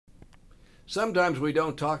Sometimes we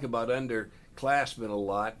don't talk about underclassmen a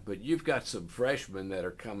lot, but you've got some freshmen that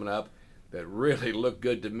are coming up that really look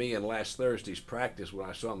good to me in last Thursday's practice when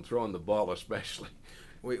I saw them throwing the ball especially.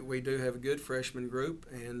 We do have a good freshman group,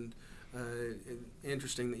 and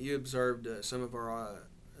interesting that you observed some of our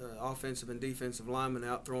offensive and defensive linemen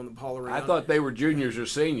out throwing the ball around. I thought they were juniors or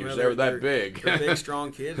seniors. Well, they were that big. They're big,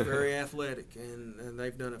 strong kids, very athletic, and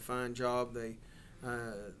they've done a fine job.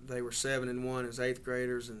 They were 7-1 as 8th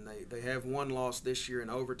graders, and they have one loss this year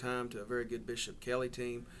in overtime to a very good Bishop Kelly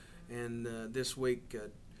team. And this week,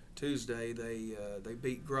 Tuesday, they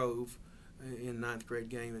beat Grove in 9th grade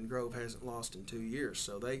game, and Grove hasn't lost in 2 years.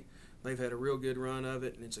 So they've had a real good run of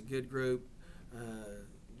it, and it's a good group.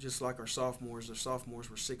 Just like our sophomores were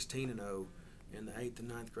 16-0 in the 8th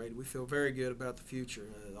and 9th grade. We feel very good about the future.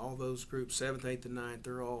 All those groups, 7th, 8th, and 9th,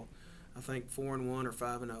 they're all, I think, 4-1 or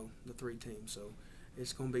 5-0, the 3 teams. So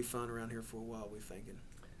it's going to be fun around here for a while, we're thinking.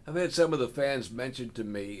 I've had some of the fans mention to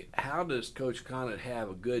me, how does Coach Condict have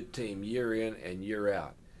a good team year in and year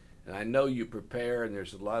out? And I know you prepare, and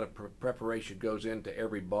there's a lot of preparation goes into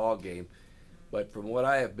every ball game. But from what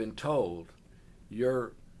I have been told,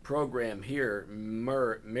 your program here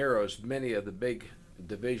mirrors many of the big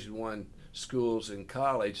Division I schools in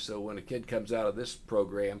college. So when a kid comes out of this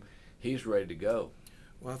program, he's ready to go.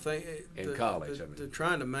 Well, I think in college,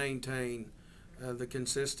 trying to maintain the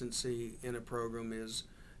consistency in a program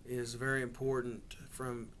is very important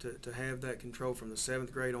to have that control from the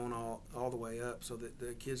 7th grade on all the way up, so that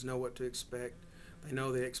the kids know what to expect. They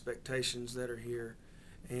know the expectations that are here.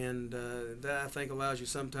 And that, I think, allows you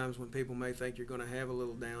sometimes when people may think you're going to have a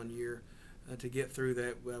little down year to get through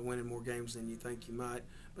that winning more games than you think you might.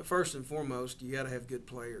 But first and foremost, you got to have good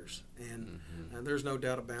players. And there's no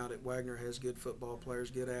doubt about it. Wagoner has good football players,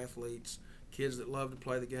 good athletes, kids that love to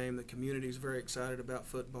play the game. The community is very excited about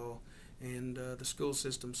football, and the school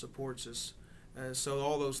system supports us. So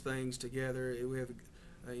all those things together, we have,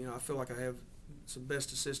 I feel like I have some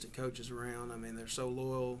best assistant coaches around. I mean, they're so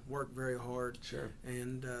loyal, work very hard. Sure.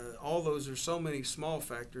 And all those are so many small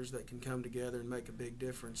factors that can come together and make a big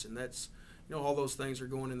difference. And that's, all those things are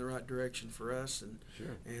going in the right direction for us. And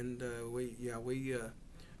sure. And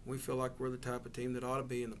we feel like we're the type of team that ought to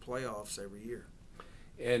be in the playoffs every year.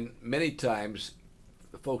 And many times,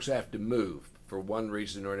 the folks have to move for one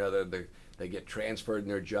reason or another. They get transferred in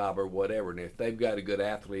their job or whatever. And if they've got a good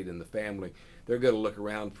athlete in the family, they're going to look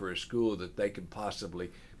around for a school that they can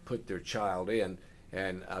possibly put their child in.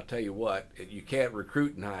 And I'll tell you what, you can't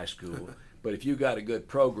recruit in high school, but if you got a good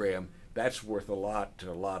program, that's worth a lot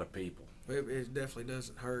to a lot of people. It definitely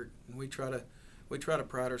doesn't hurt. We try to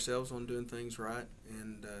pride ourselves on doing things right,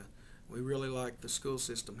 and we really like the school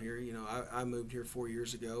system here. I moved here 4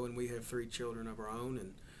 years ago, and we have 3 children of our own,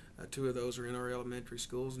 and 2 of those are in our elementary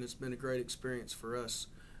schools, and it's been a great experience for us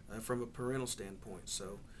from a parental standpoint.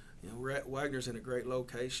 So, Wagoner's in a great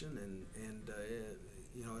location, and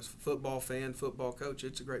as a football fan, football coach,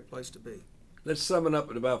 it's a great place to be. Let's sum it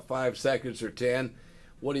up in about 5 seconds or 10.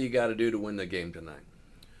 What do you got to do to win the game tonight?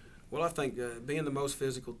 Well, I think being the most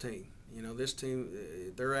physical team. This team,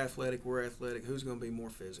 they're athletic, we're athletic. Who's going to be more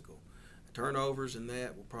physical? Turnovers and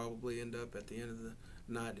that will probably end up at the end of the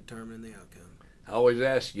night determining the outcome. I always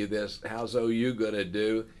ask you this, how's OU going to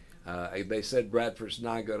do? They said Bradford's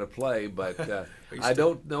not going to play, but I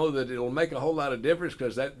don't know that it'll make a whole lot of difference,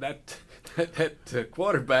 because that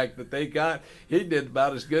quarterback that they got, he did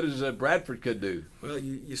about as good as Bradford could do. Well,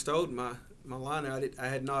 you stole my line. I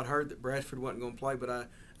had not heard that Bradford wasn't going to play, but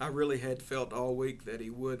I really had felt all week that he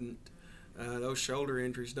wouldn't. Those shoulder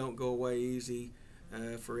injuries don't go away easy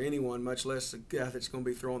for anyone, much less a guy that's going to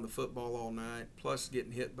be throwing the football all night, plus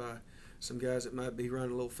getting hit by some guys that might be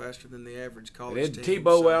running a little faster than the average college team. And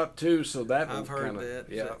Tebow out too, so that I've heard that.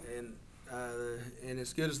 Yeah. And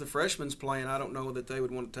as good as the freshmen's playing, I don't know that they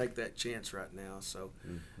would want to take that chance right now. So,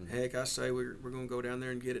 heck, I say we're going to go down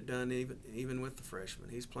there and get it done, even with the freshman.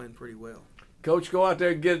 He's playing pretty well. Coach, go out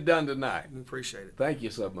there and get it done tonight. We appreciate it. Thank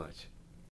you so much.